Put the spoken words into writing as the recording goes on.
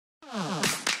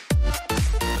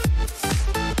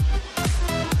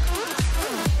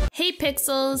Hey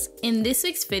Pixels! In this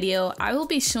week's video, I will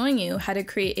be showing you how to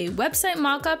create a website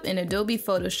mockup in Adobe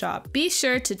Photoshop. Be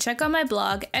sure to check out my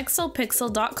blog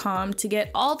exopixel.com to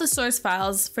get all the source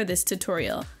files for this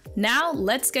tutorial. Now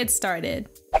let's get started.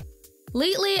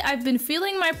 Lately, I've been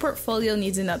feeling my portfolio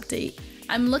needs an update.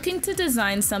 I'm looking to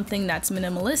design something that's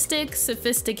minimalistic,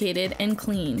 sophisticated, and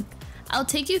clean. I'll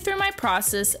take you through my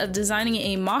process of designing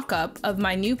a mock-up of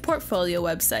my new portfolio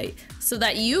website so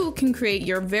that you can create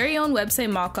your very own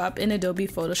website mock-up in Adobe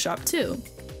Photoshop too.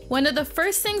 One of the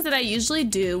first things that I usually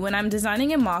do when I'm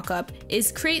designing a mock-up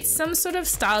is create some sort of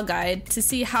style guide to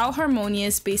see how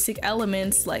harmonious basic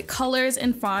elements like colors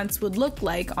and fonts would look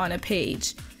like on a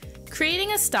page.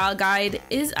 Creating a style guide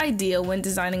is ideal when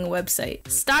designing a website.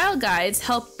 Style guides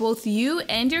help both you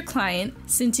and your client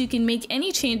since you can make any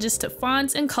changes to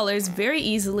fonts and colors very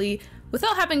easily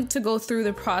without having to go through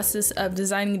the process of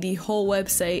designing the whole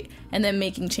website and then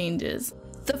making changes.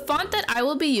 The font that I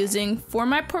will be using for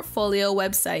my portfolio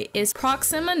website is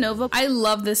Proxima Nova. I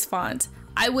love this font.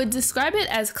 I would describe it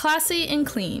as classy and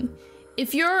clean.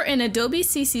 If you're an Adobe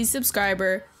CC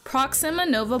subscriber, Proxima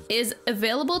Nova is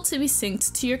available to be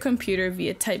synced to your computer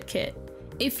via Typekit.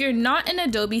 If you're not an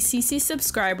Adobe CC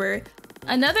subscriber,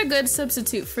 another good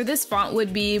substitute for this font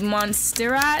would be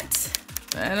Montserrat,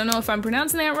 I don't know if I'm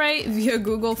pronouncing that right, via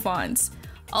Google Fonts,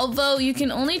 although you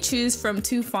can only choose from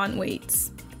 2 font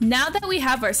weights. Now that we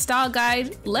have our style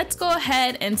guide, let's go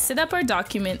ahead and set up our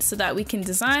document so that we can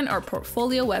design our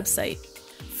portfolio website.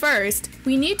 First,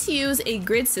 we need to use a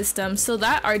grid system so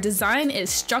that our design is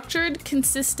structured,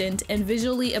 consistent, and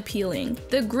visually appealing.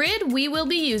 The grid we will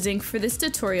be using for this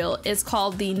tutorial is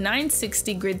called the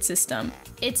 960 grid system.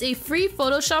 It's a free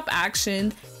Photoshop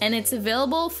action and it's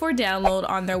available for download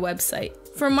on their website.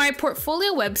 For my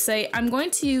portfolio website, I'm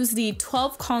going to use the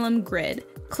 12-column grid.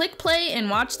 Click play and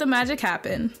watch the magic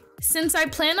happen. Since I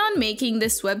plan on making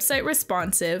this website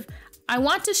responsive, I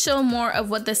want to show more of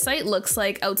what the site looks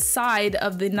like outside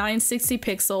of the 960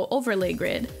 pixel overlay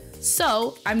grid.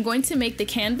 So I'm going to make the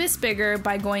canvas bigger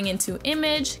by going into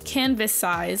Image, Canvas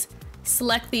Size,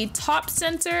 select the top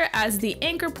center as the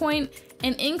anchor point,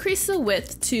 and increase the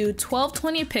width to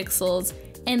 1220 pixels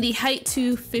and the height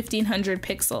to 1500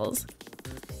 pixels.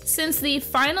 Since the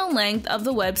final length of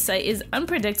the website is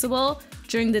unpredictable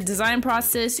during the design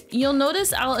process, you'll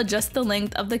notice I'll adjust the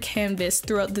length of the canvas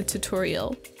throughout the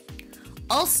tutorial.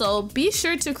 Also, be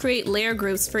sure to create layer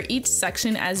groups for each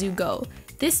section as you go.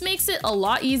 This makes it a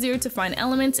lot easier to find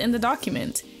elements in the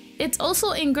document. It's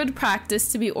also in good practice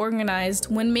to be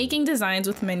organized when making designs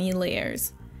with many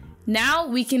layers. Now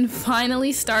we can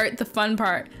finally start the fun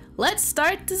part. Let's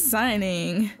start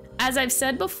designing. As I've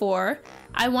said before,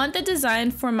 I want the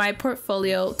design for my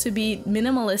portfolio to be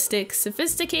minimalistic,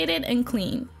 sophisticated, and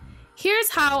clean.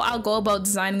 Here's how I'll go about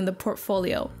designing the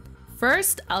portfolio.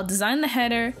 First, I'll design the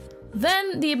header,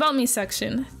 then the About Me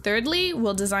section. Thirdly,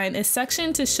 we'll design a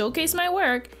section to showcase my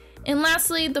work. And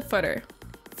lastly, the footer.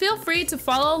 Feel free to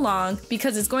follow along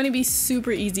because it's going to be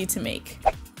super easy to make.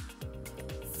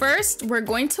 First, we're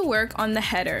going to work on the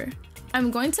header.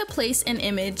 I'm going to place an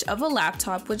image of a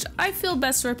laptop which I feel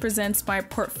best represents my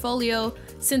portfolio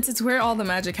since it's where all the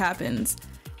magic happens.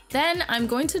 Then I'm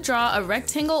going to draw a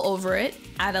rectangle over it,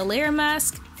 add a layer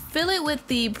mask, fill it with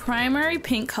the primary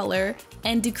pink color,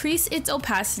 and decrease its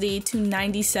opacity to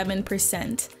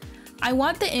 97%. I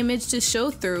want the image to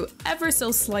show through ever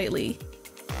so slightly.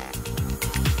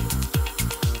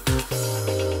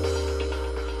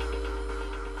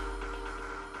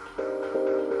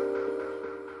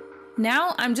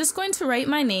 Now I'm just going to write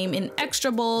my name in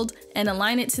extra bold and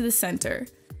align it to the center.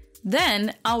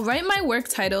 Then I'll write my work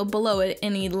title below it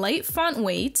in a light font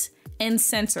weight and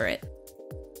center it.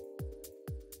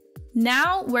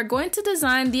 Now we're going to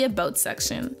design the About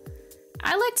section.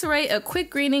 I like to write a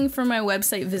quick greeting for my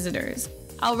website visitors.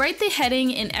 I'll write the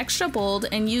heading in extra bold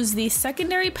and use the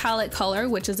secondary palette color,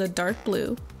 which is a dark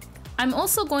blue. I'm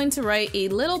also going to write a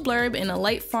little blurb in a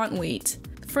light font weight.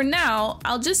 For now,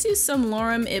 I'll just use some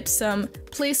lorem ipsum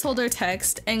placeholder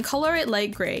text and color it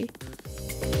light gray.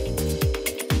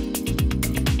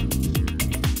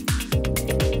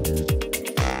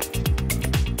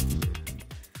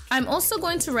 I'm also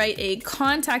going to write a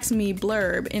contact me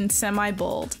blurb in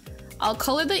semi-bold. I'll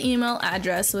color the email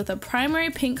address with a primary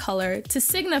pink color to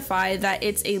signify that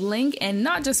it's a link and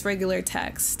not just regular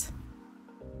text.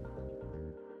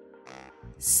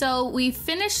 So we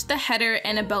finished the header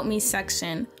and About Me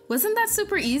section. Wasn't that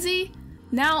super easy?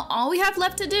 Now all we have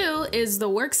left to do is the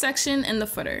work section and the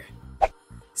footer.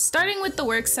 Starting with the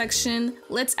work section,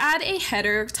 let's add a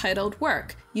header titled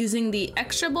Work using the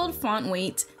extra bold font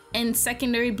weight and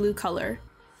secondary blue color.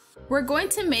 We're going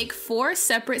to make 4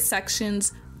 separate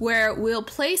sections where we'll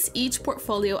place each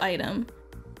portfolio item.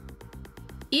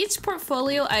 Each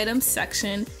portfolio item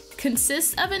section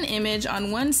consists of an image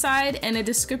on one side and a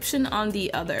description on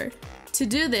the other. To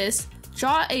do this,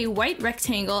 draw a white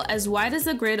rectangle as wide as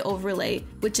the grid overlay,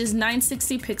 which is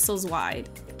 960 pixels wide.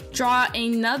 Draw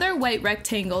another white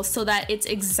rectangle so that it's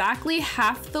exactly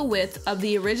half the width of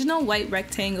the original white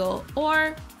rectangle,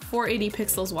 or 480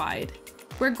 pixels wide.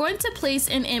 We're going to place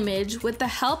an image with the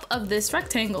help of this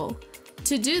rectangle.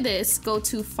 To do this, go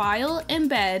to File,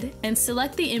 Embed, and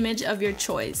select the image of your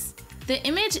choice. The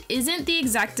image isn't the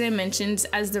exact dimensions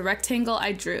as the rectangle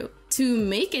I drew. To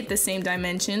make it the same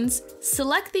dimensions,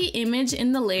 select the image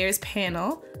in the Layers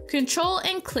panel, Control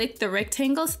and click the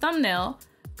rectangle's thumbnail,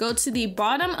 go to the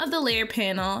bottom of the layer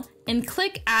panel, and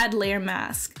click Add Layer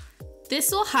Mask. This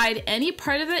will hide any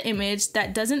part of the image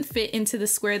that doesn't fit into the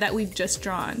square that we've just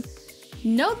drawn.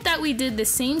 Note that we did the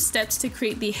same steps to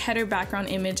create the header background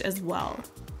image as well.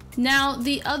 Now,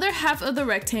 the other half of the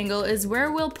rectangle is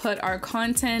where we'll put our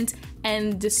content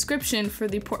and description for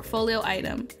the portfolio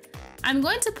item. I'm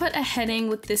going to put a heading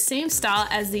with the same style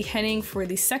as the heading for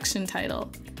the section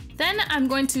title. Then I'm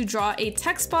going to draw a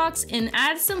text box and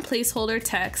add some placeholder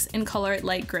text and color it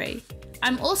light gray.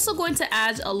 I'm also going to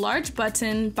add a large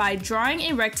button by drawing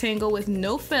a rectangle with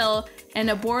no fill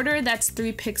and a border that's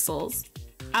 3 pixels.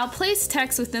 I'll place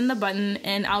text within the button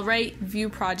and I'll write View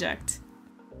Project.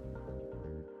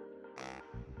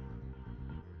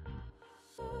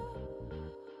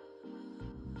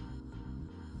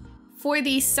 For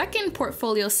the second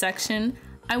portfolio section,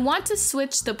 I want to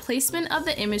switch the placement of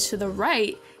the image to the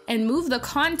right and move the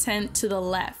content to the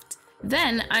left.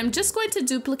 Then I'm just going to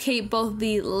duplicate both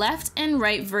the left and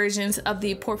right versions of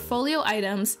the portfolio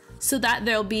items so that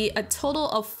there'll be a total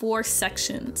of 4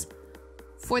 sections.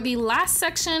 For the last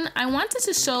section, I wanted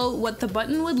to show what the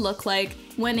button would look like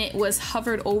when it was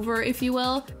hovered over, if you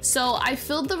will. So I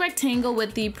filled the rectangle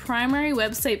with the primary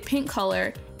website pink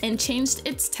color and changed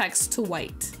its text to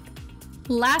white.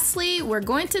 Lastly, we're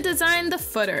going to design the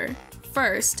footer.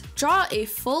 First, draw a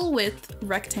full width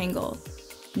rectangle.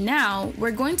 Now,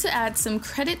 we're going to add some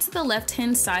credit to the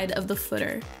left-hand side of the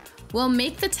footer. We'll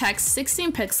make the text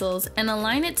 16 pixels and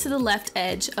align it to the left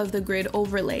edge of the grid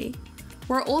overlay.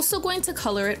 We're also going to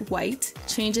color it white,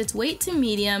 change its weight to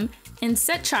medium, and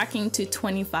set tracking to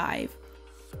 25.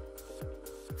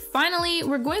 Finally,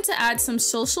 we're going to add some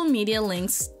social media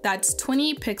links that's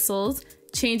 20 pixels,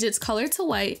 change its color to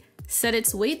white, set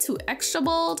its weight to extra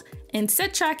bold, and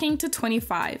set tracking to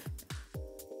 25.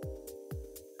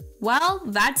 Well,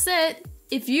 that's it.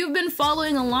 If you've been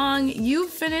following along,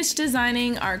 you've finished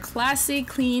designing our classy,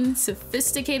 clean,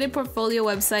 sophisticated portfolio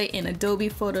website in Adobe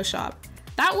Photoshop.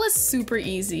 That was super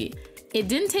easy. It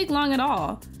didn't take long at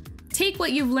all. Take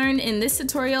what you've learned in this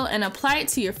tutorial and apply it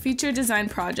to your future design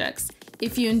projects.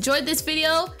 If you enjoyed this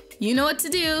video, you know what to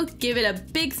do. Give it a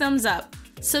big thumbs up.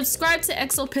 Subscribe to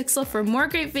XOPixel for more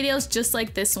great videos just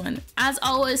like this one. As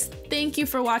always, thank you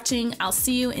for watching. I'll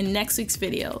see you in next week's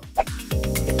video.